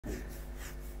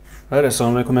Alright,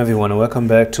 assalamualaikum everyone, and welcome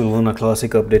back to Luna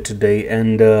Classic update today.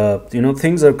 And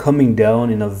things are coming down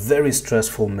in a very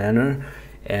stressful manner,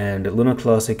 and Luna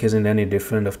Classic isn't any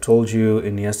different. I've told you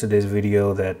in yesterday's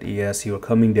video that yes, you're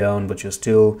coming down, but you're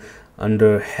still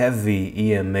under heavy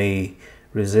EMA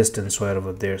resistance right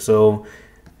over there. So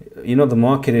the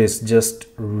market is just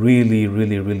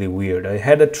really weird. I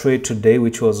had a trade today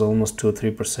which was almost 2 or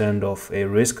 3% of a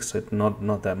risk, so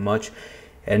not that much.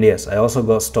 And yes, I also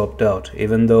got stopped out,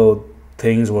 even though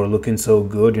things were looking so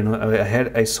good.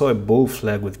 I saw a bull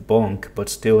flag with bonk, but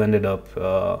still ended up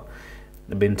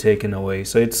being taken away.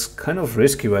 So it's kind of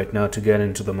risky right now to get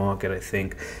into the market, I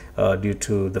think, due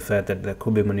to the fact that there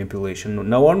could be manipulation.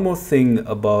 Now, one more thing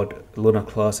about Luna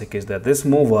Classic is that this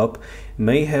move up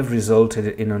may have resulted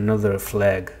in another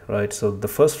flag, right? So the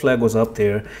first flag was up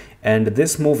there, and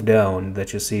this move down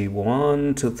that you see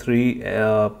 1 2 3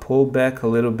 pull back a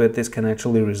little bit, this can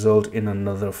actually result in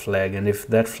another flag. And if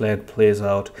that flag plays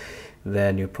out,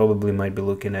 then you probably might be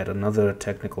looking at another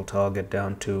technical target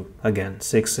down to, again,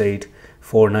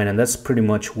 6849. And that's pretty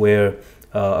much where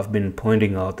I've been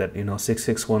pointing out that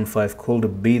 6615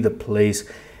 could be the place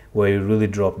where you really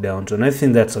drop down to. And I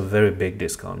think that's a very big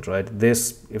discount, right?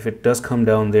 This, if it does come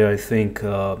down there, I think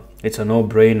it's a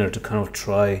no-brainer to kind of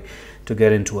try to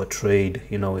get into a trade,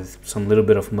 with some little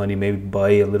bit of money, maybe buy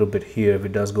a little bit here if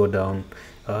it does go down,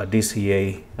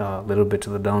 DCA a little bit to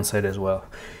the downside as well.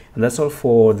 And that's all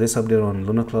for this update on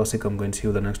Luna Classic. I'm going to see you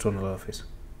in the next one. Allah Hafiz.